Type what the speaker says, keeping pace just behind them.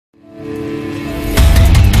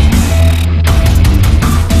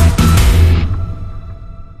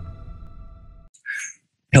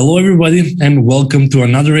Hello, everybody, and welcome to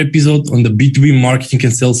another episode on the B2B marketing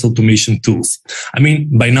and sales automation tools.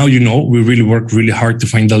 By now, we really work really hard to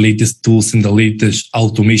find the latest tools and the latest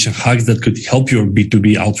automation hacks that could help your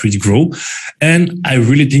B2B outreach grow. And I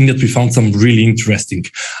really think that we found some really interesting.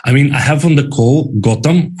 I have on the call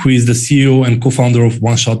Gautam, who is the CEO and co-founder of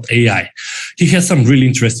OneShot.ai. He has some really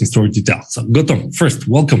interesting story to tell. So Gautam, first,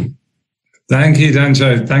 welcome. Thank you,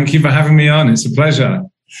 Dancho. Thank you for having me on. It's a pleasure.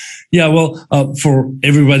 Yeah, for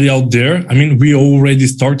everybody out there, we already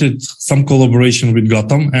started some collaboration with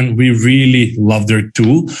Gautam and we really love their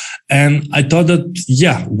tool. And I thought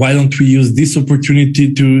that, why don't we use this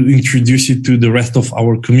opportunity to introduce it to the rest of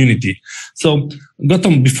our community? So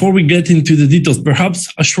Gautam, before we get into the details, perhaps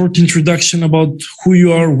a short introduction about who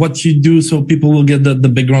you are, what you do, so people will get the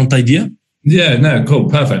background idea. Yeah, no, cool.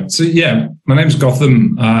 Perfect. So my name's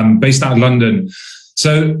Gautam. I'm based out of London.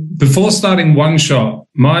 So before starting OneShot,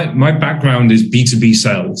 my background is B2B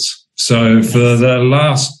sales. So for the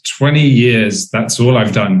last 20 years, that's all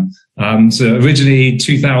I've done. So originally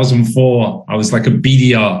 2004, I was like a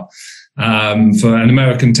BDR for an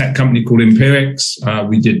American tech company called Empirics.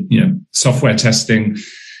 We did, software testing.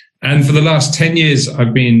 And for the last 10 years,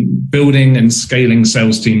 I've been building and scaling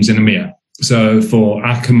sales teams in EMEA. So for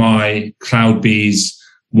Akamai, CloudBees,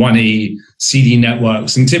 1E, CD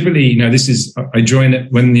networks. And typically, I join it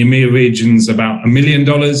when the EMEA region's about $1 million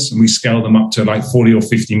and we scale them up to like $40 or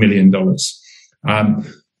 $50 million.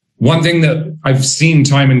 One thing that I've seen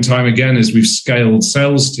time and time again as we've scaled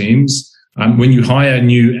sales teams, when you hire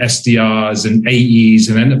new SDRs and AEs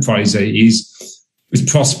and enterprise AEs, is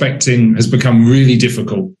prospecting has become really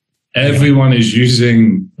difficult. Everyone is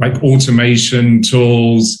using like automation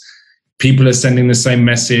tools. People are sending the same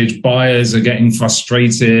message. Buyers are getting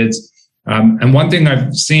frustrated. And one thing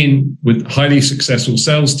I've seen with highly successful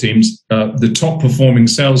sales teams, the top performing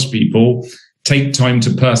salespeople take time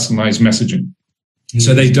to personalize messaging. Mm-hmm.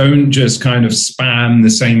 So they don't just kind of spam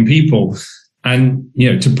the same people. And,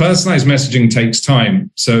 to personalize messaging takes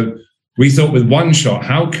time. So we thought with OneShot,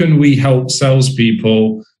 how can we help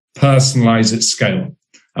salespeople personalize at scale?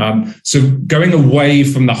 So going away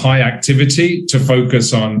from the high activity to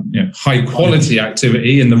focus on high quality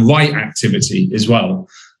activity and the right activity as well.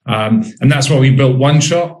 And that's why we built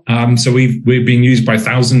OneShot. So we've been used by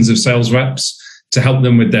thousands of sales reps to help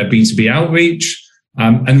them with their B2B outreach.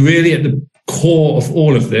 And really at the core of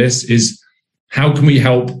all of this is how can we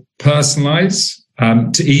help personalize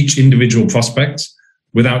to each individual prospect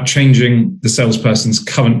without changing the salesperson's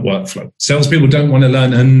current workflow. Salespeople don't want to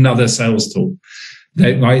learn another sales tool.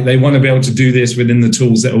 They want to be able to do this within the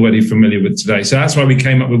tools they're already familiar with today. So that's why we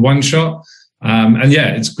came up with OneShot.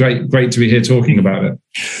 It's great to be here talking about it.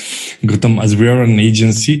 Gautam, as we are an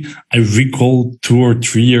agency, I recall 2 or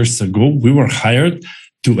 3 years ago, we were hired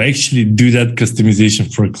to actually do that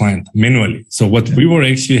customization for a client manually. So what we were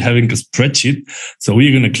actually having a spreadsheet. So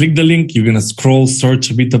you're going to click the link, you're going to scroll,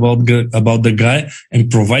 search a bit about the guy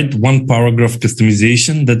and provide one paragraph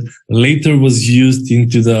customization that later was used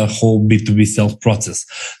into the whole B2B sales process.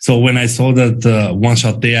 So when I saw that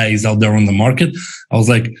OneShot.ai is out there on the market, I was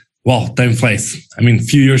like, wow, time flies. A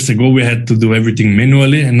few years ago, we had to do everything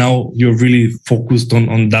manually, and now you're really focused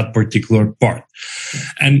on that particular part.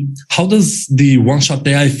 And how does the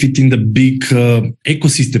OneShot.ai fit in the big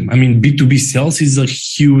ecosystem? B2B sales is a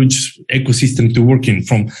huge ecosystem to work in,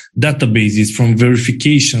 from databases, from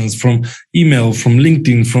verifications, from email, from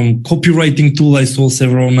LinkedIn, from copywriting tool. I saw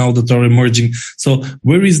several now that are emerging. So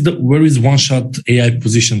where is OneShot.ai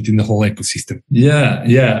positioned in the whole ecosystem?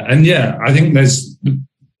 I think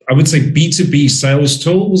I would say B2B sales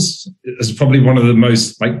tools is probably one of the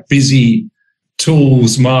most busy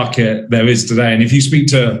tools market there is today. And if you speak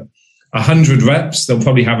to 100 reps, they'll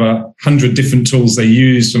probably have 100 different tools they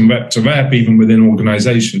use from rep to rep, even within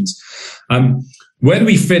organizations. Where do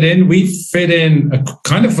we fit in? We fit in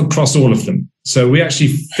kind of across all of them. So we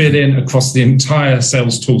actually fit in across the entire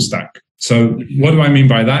sales tool stack. So what do I mean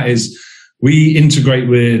by that is we integrate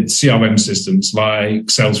with CRM systems like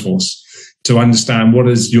Salesforce to understand what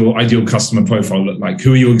does your ideal customer profile look like?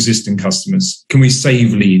 Who are your existing customers? Can we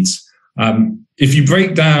save leads? If you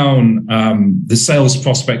break down the sales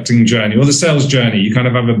prospecting journey or the sales journey, you kind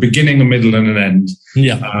of have a beginning, a middle, and an end.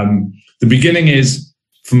 Yeah. The beginning is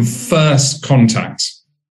from first contact,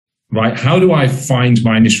 right? How do I find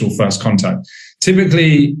my initial first contact?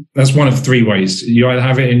 Typically, that's one of 3 ways. You either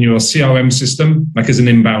have it in your CRM system, like as an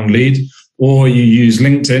inbound lead, or you use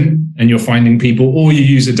LinkedIn and you're finding people, or you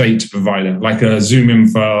use a data provider like a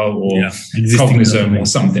ZoomInfo or Cognizant or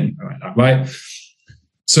something like that, right?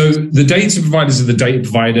 So the data providers are the data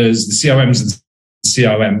providers, the CRMs are the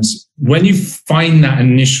CRMs. When you find that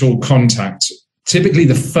initial contact, typically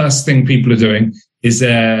the first thing people are doing is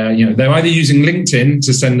they're either using LinkedIn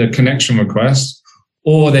to send a connection request,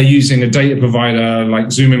 or they're using a data provider like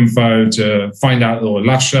ZoomInfo to find out, or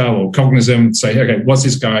Lusher or Cognizant, say, okay, what's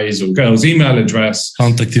this guy's or girl's email address?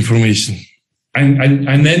 Contact information.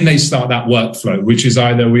 And then they start that workflow, which is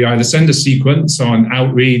we either send a sequence on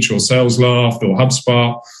Outreach or SalesLoft or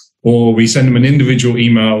HubSpot, or we send them an individual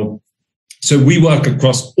email. So we work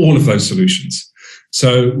across all of those solutions.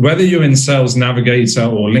 So whether you're in Sales Navigator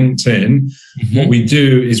or LinkedIn, what we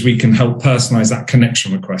do is we can help personalize that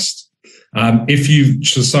connection request. If you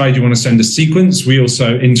decide you want to send a sequence, we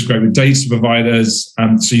also integrate with data providers,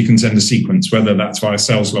 so you can send a sequence, whether that's via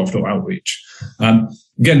SalesLoft or Outreach.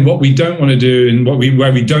 Again, what we don't want to do, and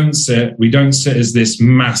where we don't sit as this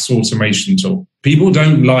mass automation tool. People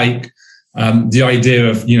don't like the idea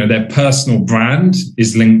of their personal brand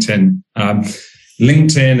is LinkedIn.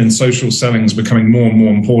 LinkedIn and social selling is becoming more and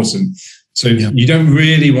more important. So you don't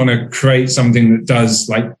really want to create something that does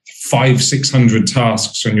like 500-600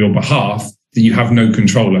 tasks on your behalf that you have no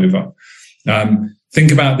control over.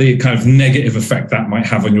 Think about the kind of negative effect that might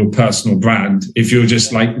have on your personal brand if you're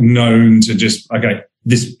just like known to just, okay,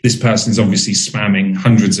 this person is obviously spamming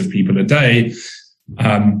hundreds of people a day.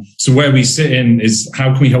 So where we sit in is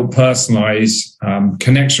how can we help personalize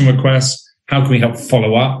connection requests? How can we help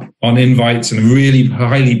follow up on invites in a really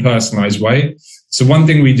highly personalized way? So one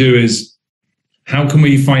thing we do is, how can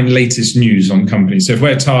we find latest news on companies? So if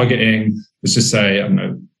we're targeting, let's just say, I don't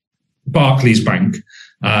know, Barclays Bank,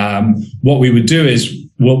 what we would do is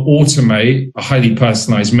we'll automate a highly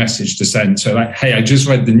personalized message to send. So like, hey, I just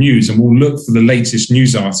read the news, and we'll look for the latest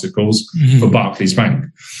news articles for Barclays Bank.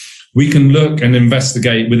 We can look and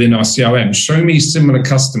investigate within our CRM. Show me similar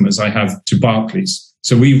customers I have to Barclays.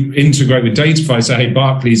 So we integrate with data providers. Say, hey,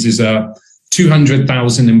 Barclays is a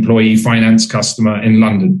 200,000 employee finance customer in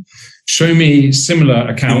London. Show me similar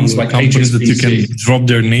accounts like companies HSBC. That you can drop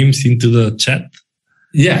their names into the chat.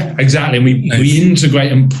 Yeah, exactly. And we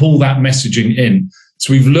integrate and pull that messaging in.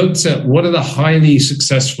 So we've looked at what are the highly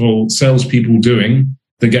successful salespeople doing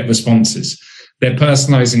that get responses. They're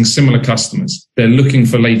personalizing similar customers. They're looking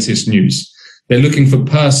for latest news. They're looking for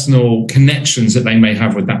personal connections that they may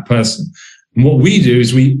have with that person. And what we do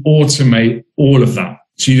is we automate all of that.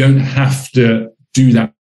 So you don't have to do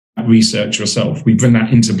that research yourself. We bring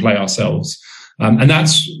that into play ourselves. And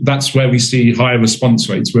that's where we see higher response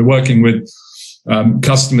rates. We're working with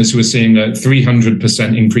customers who are seeing a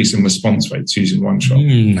 300% increase in response rates using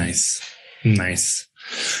OneShot. Nice.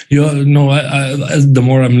 The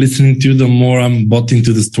more I'm listening to you, the more I'm bought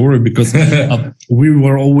into the story, because we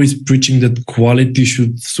were always preaching that quality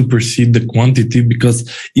should supersede the quantity,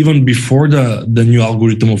 because even before the new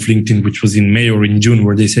algorithm of LinkedIn, which was in May or in June,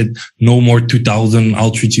 where they said no more 2,000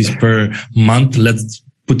 outreaches per month, let's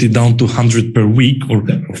put it down to 100 per week or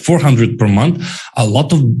 400 per month, a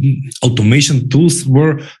lot of automation tools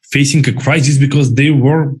were facing a crisis because they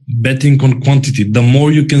were betting on quantity. The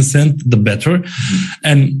more you can send, the better.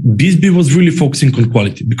 And B2B was really focusing on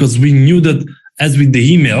quality, because we knew that as with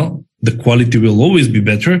the email, the quality will always be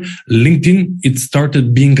better. LinkedIn, it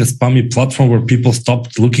started being a spammy platform where people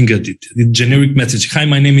stopped looking at it. The generic message, hi,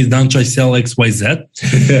 my name is Dancho, I sell XYZ.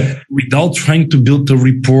 Without trying to build a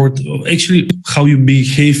report, actually how you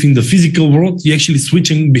behave in the physical world, you actually switch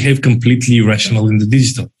and behave completely irrational in the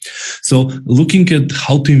digital. So looking at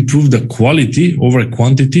how to improve the quality over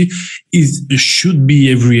quantity should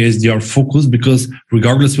be every SDR focus, because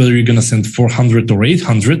regardless whether you're going to send 400 or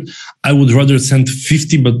 800, I would rather send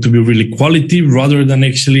 50, but to be really quality, rather than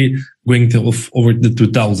actually going over the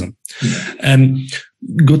 2000. And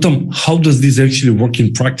Gautam, how does this actually work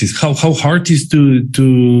in practice? How hard is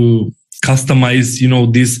to customize,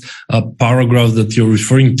 this paragraph that you're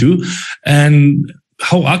referring to, and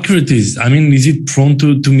how accurate is? I mean, is it prone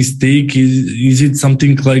to mistake? Is it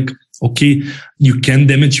something like, okay, you can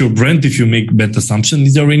damage your brand if you make bad assumptions?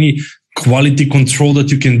 Is there any quality control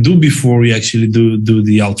that you can do before you actually do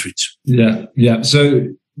the outreach? Yeah. So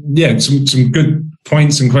some good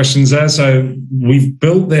points and questions there. So we've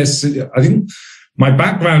built this. I think my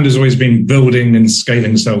background has always been building and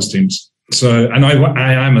scaling sales teams. So, and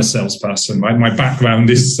I am a salesperson, right? My background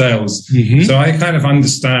is sales. So I kind of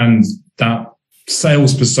understand that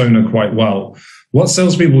sales persona quite well. What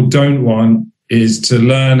salespeople don't want is to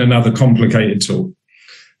learn another complicated tool.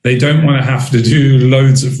 They don't want to have to do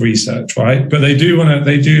loads of research, right? But they want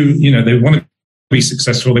to be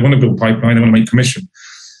successful. They want to build pipeline. They want to make commission.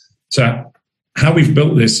 So how we've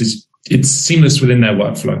built this is it's seamless within their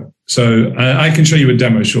workflow. So I can show you a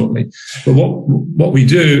demo shortly. But what we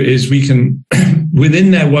do is we can,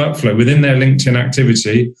 within their workflow, within their LinkedIn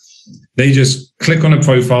activity, They just click on a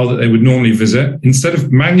profile that they would normally visit. Instead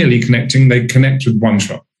of manually connecting, they connect with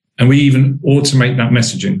OneShot. And we even automate that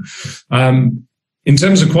messaging. In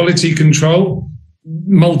terms of quality control,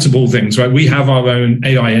 multiple things, right? We have our own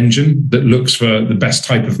AI engine that looks for the best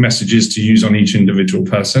type of messages to use on each individual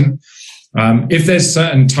person. If there's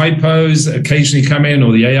certain typos that occasionally come in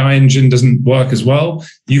or the AI engine doesn't work as well,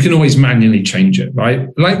 you can always manually change it, right?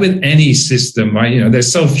 Like with any system, right? You know,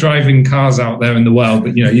 there's self-driving cars out there in the world,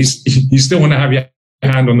 but you know, you still want to have your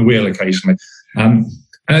hand on the wheel occasionally. And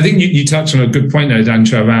I think you touched on a good point there,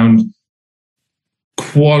 Dancho, around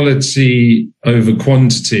quality over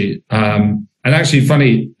quantity. And actually,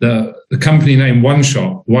 funny, the company name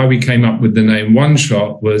OneShot, why we came up with the name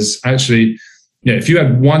OneShot was actually, yeah, if you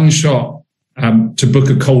had one shot to book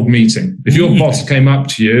a cold meeting, if your boss came up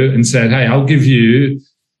to you and said, hey, I'll give you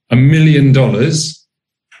 $1 million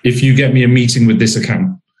if you get me a meeting with this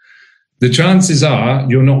account, the chances are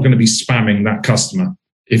you're not going to be spamming that customer.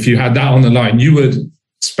 If you had that on the line, you would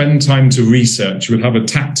spend time to research, you would have a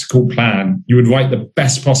tactical plan, you would write the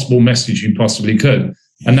best possible message you possibly could.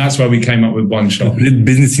 And that's why we came up with OneShot.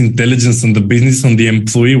 Business intelligence on the business, on the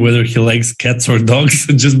employee, whether he likes cats or dogs,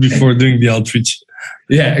 just before doing the outreach.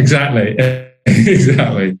 Yeah, exactly.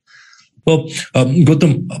 Exactly. Well,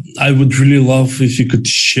 Gautam, I would really love if you could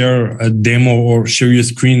share a demo or share your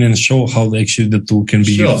screen and show how actually the tool can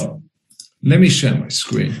be used. Let me share my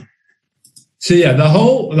screen. So yeah, the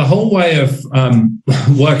whole way of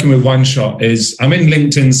working with OneShot is I'm in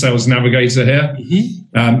LinkedIn Sales Navigator here,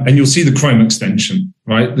 and you'll see the Chrome extension,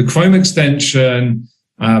 right? The Chrome extension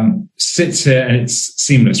sits here and it's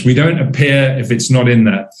seamless. We don't appear if it's not in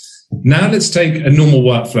there. Now let's take a normal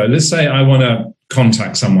workflow. Let's say I want to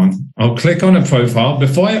contact someone. I'll click on a profile.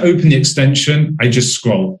 Before I open the extension, I just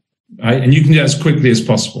scroll, right? And you can do that as quickly as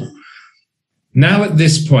possible. Now at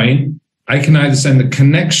this point, I can either send a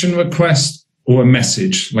connection request or a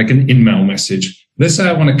message, like an email message. Let's say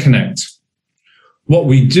I want to connect. What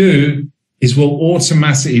we do is we'll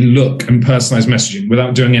automatically look and personalize messaging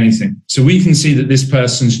without doing anything. So we can see that this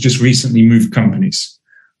person's just recently moved companies.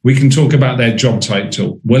 We can talk about their job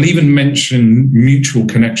title. We'll even mention mutual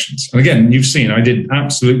connections. And again, you've seen, I did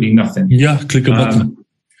absolutely nothing. Yeah, click a button.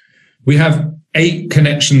 We have 8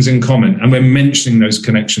 connections in common, and we're mentioning those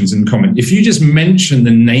connections in common. If you just mention the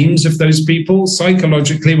names of those people,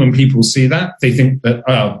 psychologically, when people see that, they think that,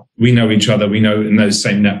 oh, we know each other, we know in those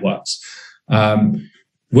same networks.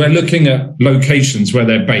 We're looking at locations where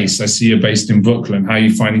they're based. I see you're based in Brooklyn. How are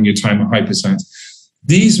you finding your time at Hyperscience?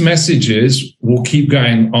 These messages will keep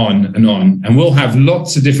going on, and we'll have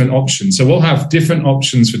lots of different options. So we'll have different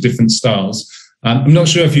options for different styles. I'm not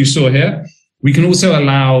sure if you saw here. We can also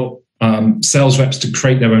allow sales reps to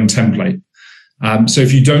create their own template. So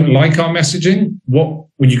if you don't like our messaging, what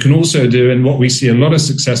you can also do, and what we see a lot of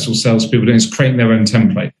successful salespeople doing, is creating their own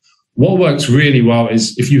template. What works really well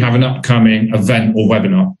is if you have an upcoming event or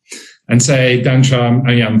webinar and say, Dancho,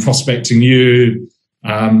 I'm prospecting you.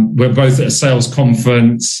 We're both at a sales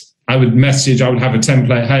conference. I would have a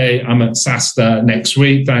template. Hey, I'm at SASTA next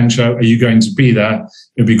week. Dancho, are you going to be there?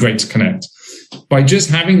 It'd be great to connect. By just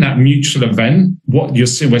having that mutual event, we're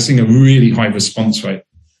seeing a really high response rate.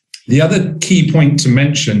 The other key point to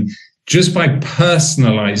mention, just by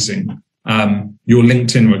personalizing your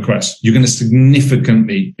LinkedIn request, you're going to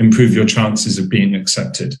significantly improve your chances of being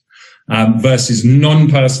accepted. Versus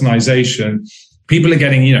non-personalization, people are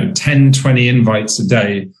getting 10, 20 invites a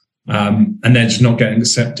day, and they're just not getting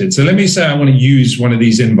accepted. So let me say I want to use one of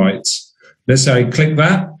these invites. Let's say I click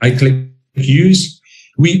that, I click use.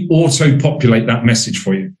 We auto-populate that message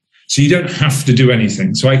for you. So you don't have to do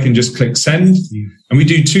anything. So I can just click send, and we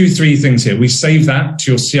do 2-3 things here. We save that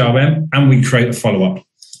to your CRM, and we create a follow-up.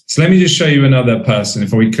 So let me just show you another person.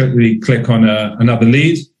 If we quickly click on another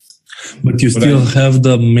lead. But you still have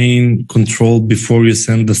the main control before you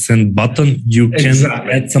send the send button. You can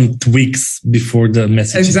add some tweaks before the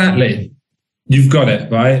message. Exactly. You've got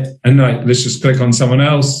it, right? And let's just click on someone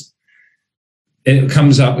else. It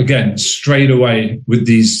comes up again straight away with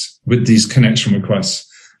these connection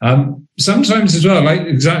requests. Sometimes as well, like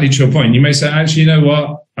exactly to your point, you may say, actually, you know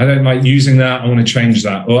what? I don't like using that. I want to change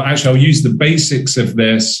that. Or actually, I'll use the basics of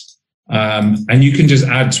this. And you can just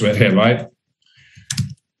add to it here, right?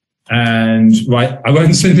 And I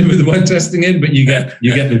won't send it with the word testing in, but you get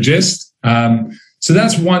the gist. So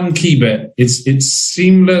that's one key bit. It's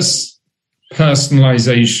seamless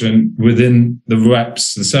personalization within the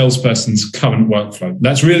salesperson's current workflow.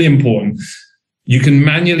 That's really important. You can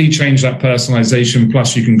manually change that personalization,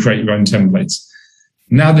 plus you can create your own templates.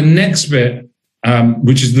 Now, the next bit,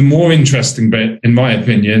 which is the more interesting bit, in my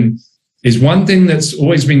opinion, is one thing that's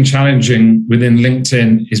always been challenging within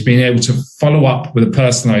LinkedIn is being able to follow up with a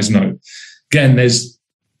personalized note. Again,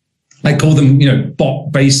 I call them,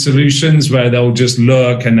 bot-based solutions where they'll just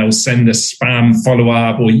look and they'll send a spam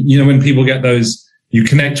follow-up, or, when people get those, you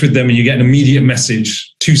connect with them and you get an immediate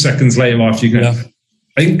message 2 seconds later after you connect. Yeah.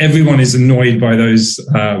 I think everyone is annoyed by those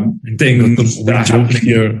things.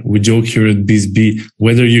 We joke here at B2B,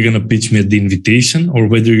 whether you're going to pitch me at the invitation or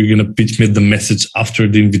whether you're going to pitch me the message after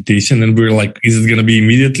the invitation. And we're like, is it going to be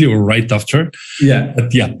immediately or right after? Yeah.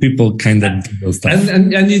 But yeah, people kind of do those stuff.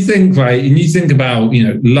 And you think, right, and you think about,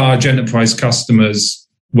 large enterprise customers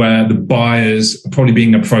where the buyers are probably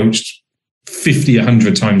being approached 50,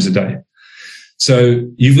 100 times a day. So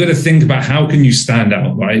you've got to think about how can you stand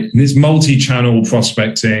out, right? And it's multi-channel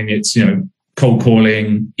prospecting. It's, cold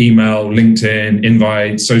calling, email, LinkedIn,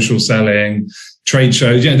 invite, social selling, trade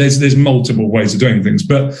shows. Yeah, there's multiple ways of doing things.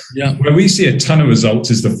 But where we see a ton of results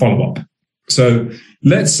is the follow-up. So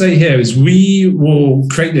let's say here is we will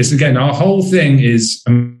create this. Again, our whole thing is,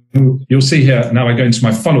 you'll see here, now I go into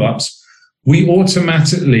my follow-ups. We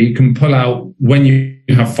automatically can pull out when you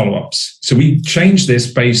have follow-ups. So we change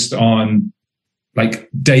this based on like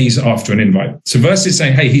days after an invite. So versus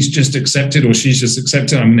saying, hey, he's just accepted or she's just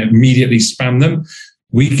accepted, I'm going to immediately spam them.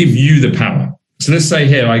 We give you the power. So let's say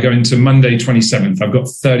here, I go into Monday, 27th. I've got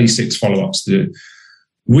 36 follow-ups to do.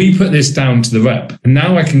 We put this down to the rep and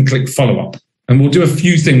now I can click follow-up and we'll do a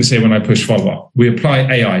few things here when I push follow-up. We apply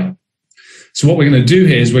AI. So what we're going to do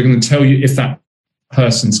here is we're going to tell you if that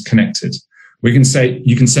person's connected. We can say,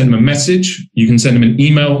 you can send them a message, you can send them an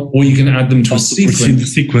email, or you can add them to a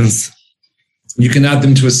sequence. You can add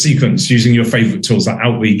them to a sequence using your favorite tools like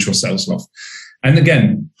Outreach or Salesloft. And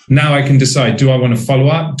again, now I can decide, do I want to follow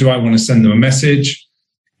up? Do I want to send them a message?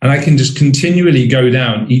 And I can just continually go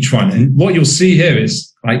down each one. And what you'll see here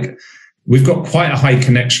is like, we've got quite a high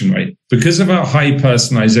connection rate. Because of our high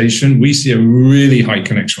personalization, we see a really high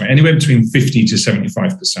connection rate, anywhere between 50 to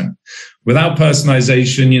 75%. Without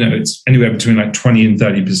personalization, it's anywhere between like 20 and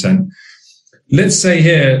 30%. Let's say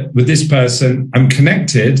here with this person, I'm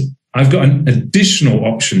connected. I've got an additional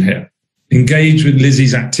option here, engage with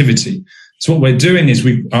Lizzie's activity. So what we're doing is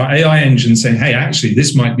our AI engine saying, hey, actually,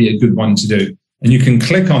 this might be a good one to do. And you can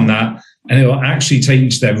click on that and it will actually take you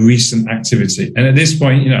to their recent activity. And at this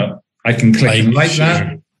point, I can click and like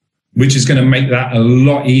that, which is going to make that a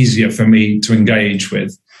lot easier for me to engage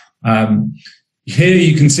with. Here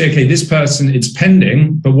you can see, okay, this person, it's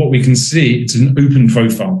pending, but what we can see, it's an open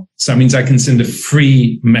profile. So that means I can send a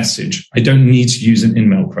free message. I don't need to use an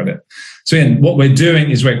email credit. So again, what we're doing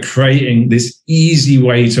is we're creating this easy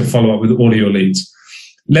way to follow up with all of your leads.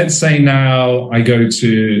 Let's say now I go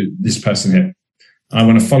to this person here. I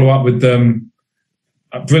want to follow up with them.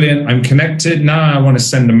 Brilliant. I'm connected. Now I want to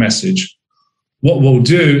send a message. What we'll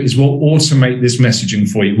do is we'll automate this messaging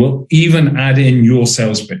for you. We'll even add in your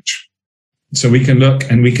sales pitch. So we can look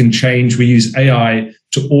and we can change. We use AI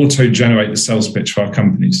to auto-generate the sales pitch for our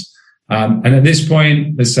companies. And at this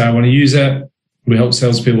point, let's say I want to use it. We help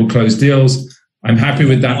salespeople close deals. I'm happy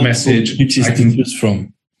with that message.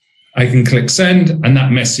 I can click send and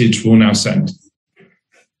that message will now send.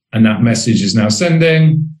 And that message is now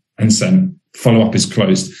sending and send. Follow-up is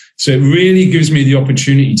closed. So it really gives me the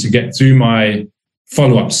opportunity to get through my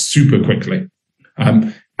follow-ups super quickly.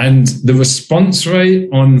 And the response rate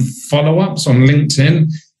on follow-ups on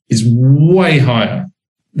LinkedIn is way higher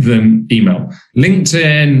than email.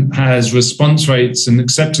 LinkedIn has response rates and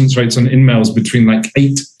acceptance rates on emails between like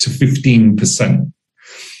 8 to 15%.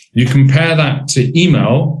 You compare that to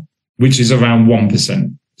email, which is around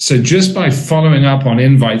 1%. So just by following up on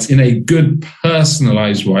invites in a good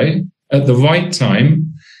personalized way at the right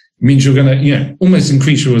time means you're going to, almost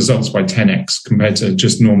increase your results by 10x compared to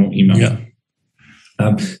just normal email. Yeah.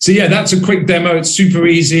 So that's a quick demo. It's super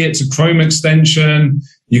easy. It's a Chrome extension.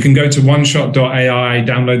 You can go to OneShot.ai,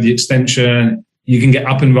 download the extension. You can get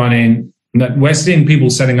up and running. We're seeing people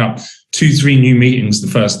setting up 2-3 new meetings the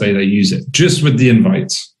first day they use it, just with the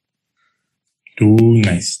invites. Oh,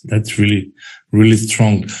 nice. That's really, really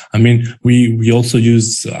strong. I mean, we also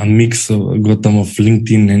use a mix of Gautam of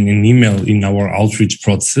LinkedIn and email in our outreach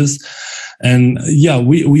process. And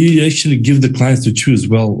we actually give the clients to choose.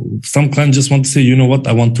 Well, some clients just want to say, you know what,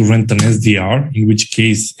 I want to rent an SDR, in which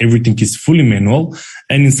case everything is fully manual.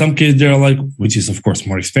 And in some cases, they're like, which is of course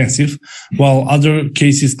more expensive. While other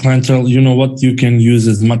cases, clients are, you know what, you can use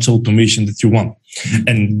as much automation that you want.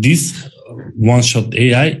 And this OneShot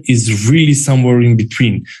AI is really somewhere in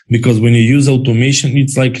between, because when you use automation,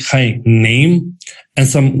 it's like, hi, name.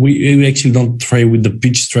 And we actually don't try with the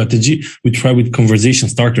pitch strategy. We try with conversation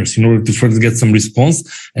starters in order to first get some response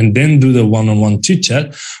and then do the one-on-one chit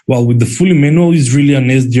chat. While with the fully manual is really an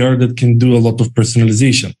SDR that can do a lot of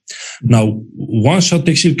personalization. Now, OneShot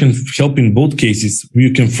actually can help in both cases.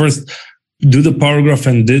 You can first do the paragraph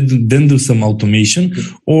and then do some automation,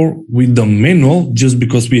 or with the manual, just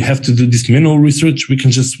because we have to do this manual research, we can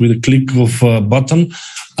just with a click of a button,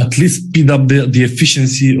 at least speed up the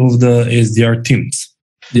efficiency of the SDR teams.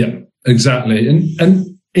 Yeah, exactly.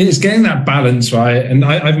 And it's getting that balance, right? And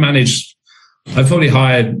I've probably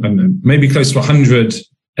hired, I don't know, maybe close to 100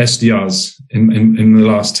 SDRs in the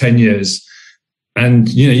last 10 years. And,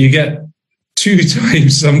 you get two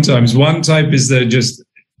types sometimes. One type is they're just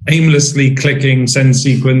aimlessly clicking send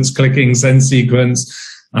sequence.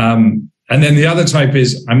 And then the other type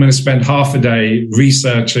is I'm going to spend half a day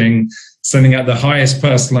researching, sending out the highest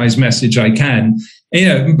personalized message I can.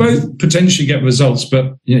 And, both potentially get results,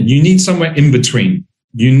 but you need somewhere in between.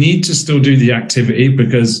 You need to still do the activity,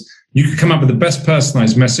 because you could come up with the best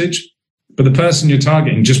personalized message, but the person you're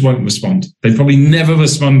targeting just won't respond. They probably never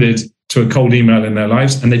responded to a cold email in their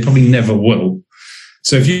lives, and they probably never will.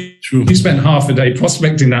 So if you spend half a day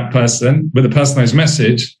prospecting that person with a personalized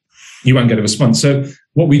message, you won't get a response. So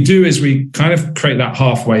what we do is we kind of create that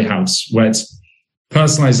halfway house where it's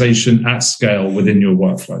personalization at scale within your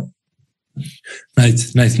workflow.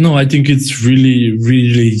 Nice. No, I think it's really,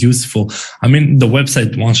 really useful. I mean, the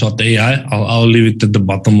website OneShot.ai, I'll leave it at the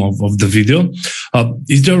bottom of the video.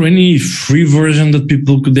 Is there any free version that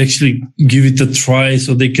people could actually give it a try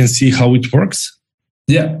so they can see how it works?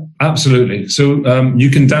 Yeah, absolutely. So you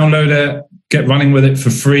can download it, get running with it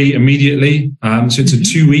for free immediately. So it's a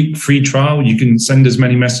 2-week free trial. You can send as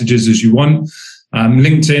many messages as you want.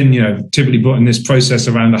 LinkedIn, typically put in this process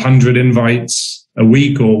around 100 invites a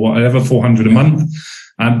week or whatever, 400 a month.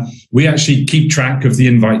 We actually keep track of the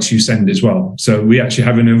invites you send as well. So we actually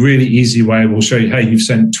have in a really easy way, we'll show you, hey, you've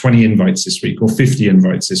sent 20 invites this week or 50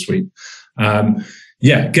 invites this week.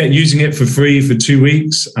 Get using it for free for 2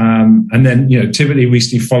 weeks. And then, typically we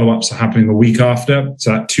see follow-ups are happening a week after.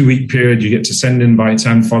 So that 2-week period, you get to send invites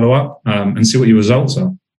and follow up and see what your results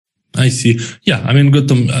are. I see. Yeah. I mean,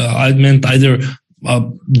 Gautam, I meant either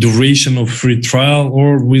duration of free trial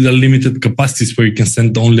or with a limited capacities where you can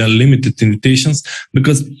send only unlimited invitations,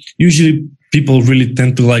 because usually people really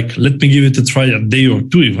tend to let me give it a try a day or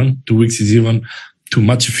two, even 2 weeks is even too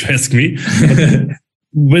much if you ask me.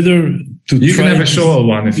 Whether to you try, can have a shorter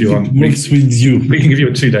one if you want. Works with you. We can give you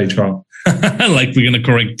a 2-day trial. Like we're gonna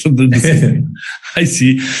correct the I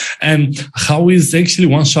see. And how is actually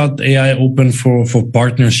OneShot AI open for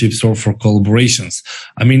partnerships or for collaborations?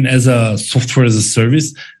 I mean, as a software as a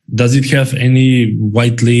service, does it have any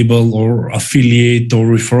white label or affiliate or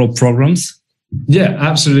referral programs? Yeah,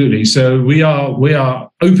 absolutely. So we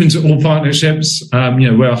are open to all partnerships.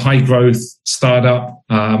 We're a high growth startup.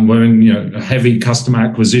 We're in a heavy customer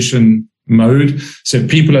acquisition mode. So if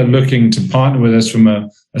people are looking to partner with us from a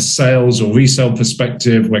sales or resale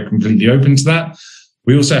perspective, we're completely open to that.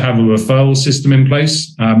 We also have a referral system in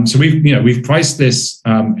place. So we've priced this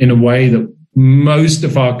in a way that most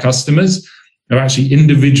of our customers are actually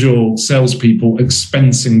individual salespeople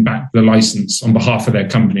expensing back the license on behalf of their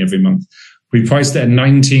company every month. We priced it at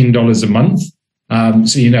 $19 a month.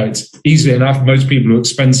 So, it's easy enough. Most people are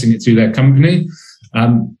expensing it through their company.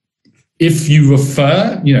 If you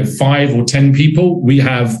refer, 5 or 10 people, we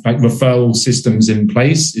have referral systems in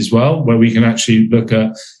place as well, where we can actually look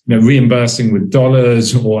at, reimbursing with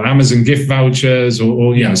dollars or Amazon gift vouchers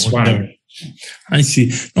or swag. I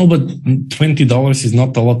see. No, but $20 is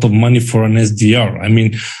not a lot of money for an SDR. I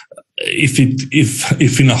mean,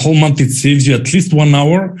 if in a whole month it saves you at least 1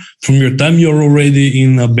 hour from your time, you're already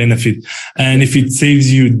in a benefit. And if it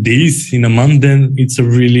saves you days in a month, then it's a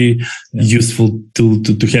really useful tool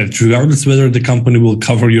to have, regardless whether the company will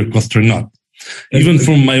cover your cost or not. Even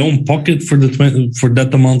from my own pocket for that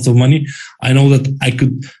amount of money, I know that I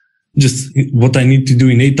could just what I need to do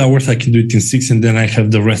in 8 hours, I can do it in 6, and then I have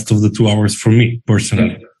the rest of the 2 hours for me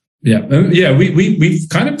personally. We've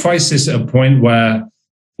kind of priced this at a point where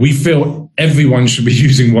we feel everyone should be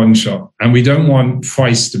using OneShot, and we don't want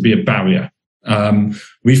price to be a barrier.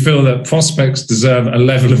 We feel that prospects deserve a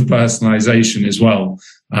level of personalization as well.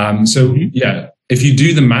 If you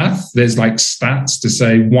do the math, there's stats to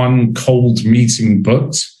say one cold meeting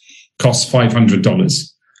booked costs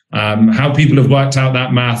 $500. How people have worked out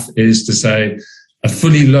that math is to say a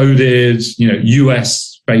fully loaded,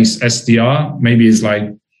 US-based SDR maybe is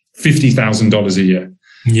 $50,000 a year.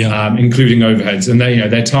 including overheads. And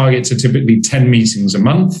their targets are typically 10 meetings a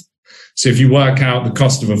month. So if you work out the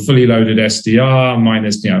cost of a fully loaded SDR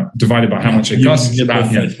minus, divided by how much it costs,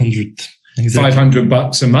 about 500. Exactly.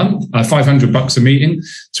 $500 a month, $500 a meeting.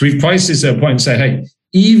 So we've priced this at a point and say, hey,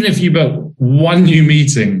 even if you built one new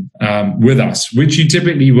meeting with us, which you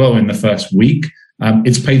typically will in the first week,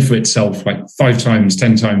 it's paid for itself like 5 times,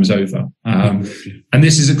 10 times over. And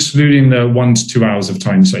this is excluding the 1 to 2 hours of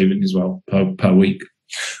time saving as well per week.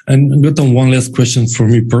 And Gautam, one last question for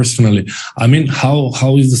me personally. I mean,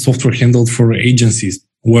 how is the software handled for agencies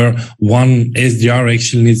where one SDR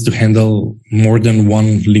actually needs to handle more than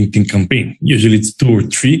one LinkedIn campaign? Usually it's 2 or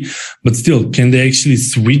 3, but still, can they actually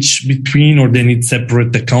switch between, or they need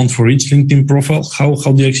separate account for each LinkedIn profile? How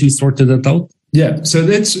do you actually sort that out? Yeah, so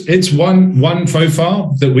it's one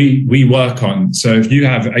profile that we work on. So if you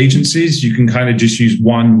have agencies, you can kind of just use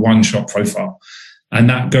one-shot profile, and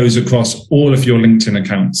that goes across all of your LinkedIn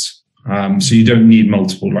accounts. So you don't need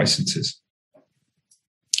multiple licenses.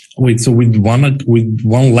 Wait, so with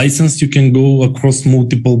one license, you can go across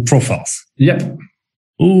multiple profiles? Yeah.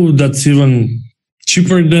 Oh, that's even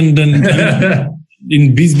cheaper than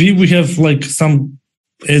in B2B. We have like some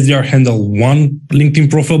SDR handle one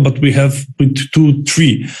LinkedIn profile, but we have with 2,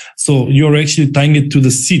 3. So you're actually tying it to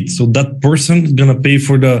the seat. So that person is going to pay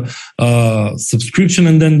for the subscription,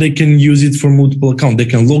 and then they can use it for multiple accounts. They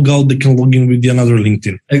can log out, they can log in with another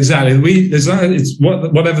LinkedIn. Exactly. It's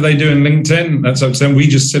whatever they do in LinkedIn, that's up to them. We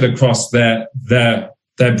just sit across their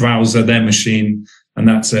browser, their machine, and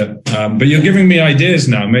that's it. But you're giving me ideas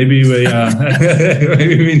now. Maybe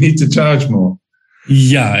maybe we need to charge more.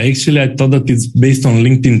 Yeah, actually, I thought that it's based on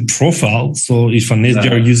LinkedIn profile. So if an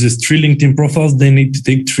SDR uses 3 LinkedIn profiles, they need to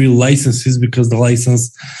take 3 licenses because the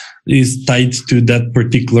license is tied to that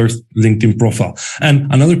particular LinkedIn profile. And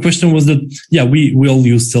another question was that, we all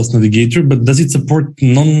use Sales Navigator, but does it support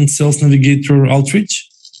non-Sales Navigator outreach?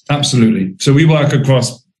 Absolutely. So we work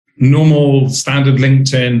across normal, standard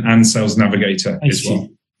LinkedIn and Sales Navigator as well.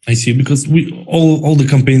 I see, because all the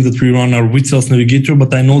campaigns that we run are with Sales Navigator,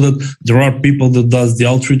 but I know that there are people that does the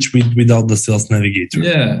outreach without the Sales Navigator.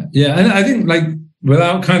 Yeah. And I think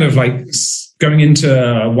without kind of going into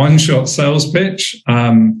a one-shot sales pitch,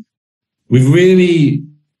 we've really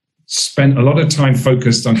spent a lot of time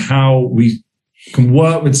focused on how we can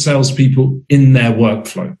work with salespeople in their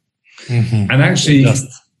workflow. Mm-hmm. And actually,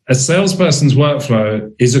 a salesperson's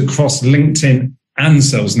workflow is across LinkedIn and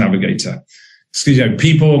Sales Navigator.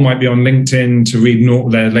 People might be on LinkedIn to read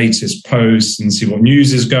their latest posts and see what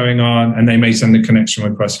news is going on, and they may send a connection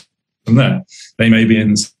request from there. They may be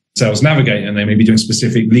in Sales Navigator, and they may be doing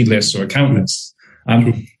specific lead lists or account lists.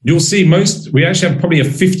 You'll see we actually have probably a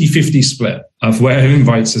 50-50 split of where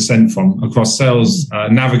invites are sent from across Sales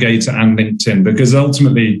Navigator and LinkedIn, because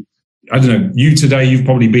ultimately, I don't know, you've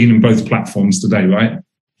probably been in both platforms today, right?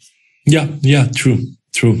 Yeah, true.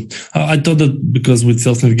 I thought that because with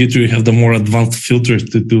Sales Navigator, you have the more advanced filters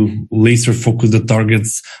to laser focus the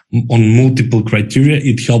targets on multiple criteria.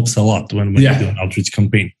 It helps a lot when you do an outreach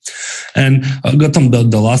campaign. And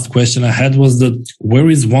Gautam, the last question I had was that where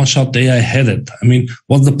is OneShot.ai headed? I mean,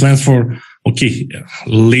 what's the plans for,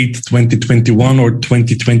 late 2021 or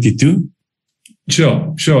 2022?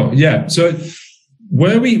 Sure. Yeah. So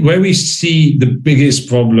where we see the biggest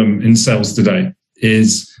problem in sales today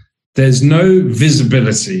is there's no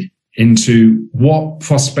visibility into what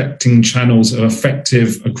prospecting channels are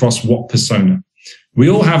effective across what persona. We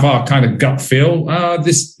all have our kind of gut feel.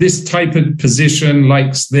 This type of position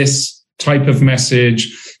likes this type of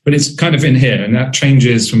message, but it's kind of in here, and that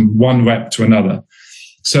changes from one rep to another.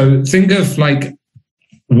 So think of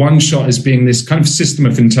OneShot as being this kind of system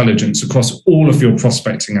of intelligence across all of your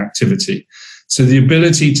prospecting activity. So the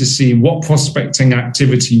ability to see what prospecting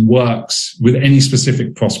activity works with any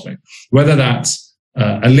specific prospect, whether that's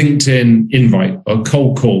a LinkedIn invite or a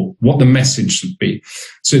cold call, what the message should be.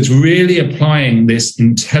 So it's really applying this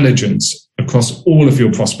intelligence across all of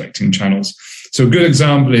your prospecting channels. So a good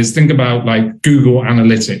example is think about Google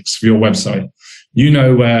Analytics for your website. You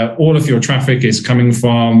know where all of your traffic is coming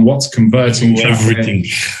from, what's converting traffic,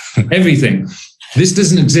 everything. This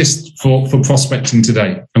doesn't exist for prospecting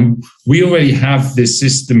today. And we already have this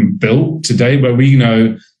system built today where we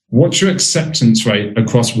know what's your acceptance rate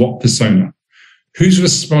across what persona, who's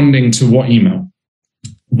responding to what email,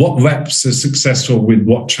 what reps are successful with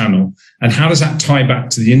what channel, and how does that tie back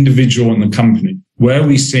to the individual and the company? Where are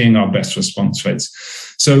we seeing our best response rates?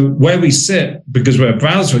 So where we sit, because we're a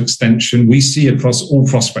browser extension, we see across all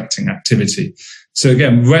prospecting activity. So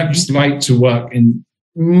again, reps like to work in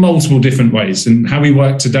multiple different ways, and how we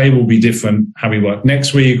work today will be different how we work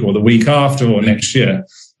next week or the week after or next year.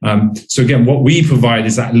 So again, what we provide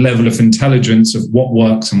is that level of intelligence of what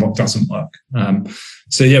works and what doesn't work.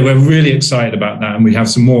 So yeah, we're really excited about that, and we have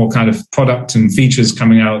some more kind of product and features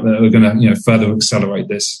coming out that are going to further accelerate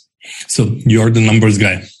this. So you're the numbers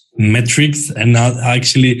guy, metrics, and now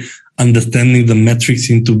actually understanding the metrics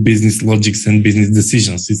into business logics and business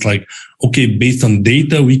decisions. It's like, okay, based on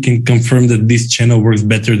data, we can confirm that this channel works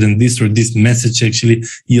better than this, or this message actually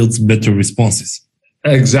yields better responses.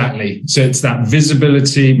 Exactly. So it's that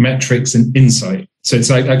visibility, metrics, and insight. So it's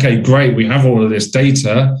like, okay, great, we have all of this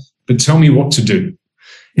data, but tell me what to do.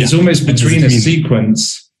 It's almost between a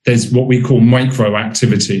sequence, there's what we call micro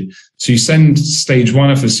activity. So you send stage 1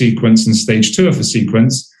 of a sequence and stage 2 of a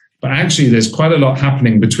sequence, but actually there's quite a lot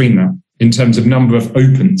happening between that in terms of number of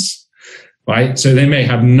opens, right? So they may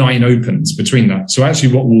have 9 opens between that. So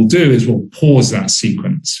actually what we'll do is we'll pause that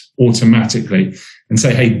sequence automatically and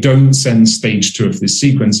say, hey, don't send stage 2 of this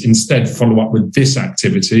sequence. Instead, follow up with this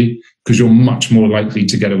activity, because you're much more likely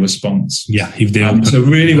to get a response. Yeah. If they so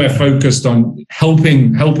really, we're focused on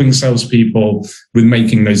helping salespeople with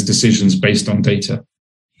making those decisions based on data.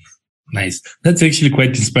 Nice. That's actually quite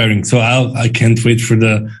inspiring. So I can't wait for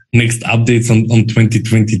the next updates on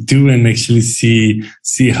 2022 and actually see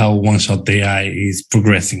how OneShot.ai is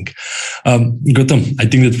progressing. Gautam, I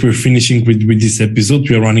think that we're finishing with this episode.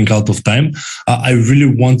 We are running out of time. I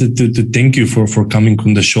really wanted to thank you for coming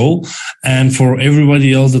on the show, and for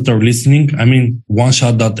everybody else that are listening. I mean,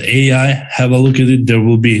 OneShot.ai, have a look at it. There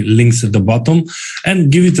will be links at the bottom,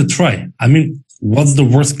 and give it a try. I mean, what's the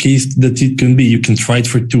worst case that it can be? You can try it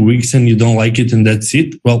for 2 weeks and you don't like it and that's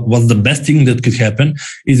it. Well, what's the best thing that could happen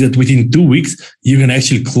is that within 2 weeks, you can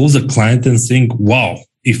actually close a client and think, wow,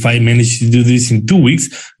 if I manage to do this in 2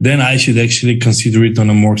 weeks, then I should actually consider it on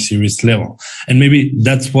a more serious level. And maybe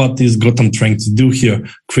that's what is Gautam trying to do here.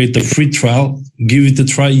 Create a free trial, give it a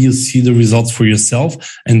try, you'll see the results for yourself,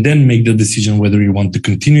 and then make the decision whether you want to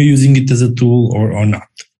continue using it as a tool or not.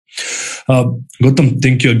 Gautam,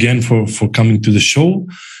 thank you again for coming to the show.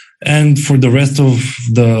 And for the rest of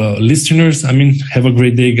the listeners, I mean, have a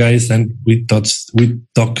great day, guys, and we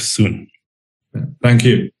talk soon. Thank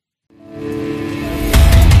you.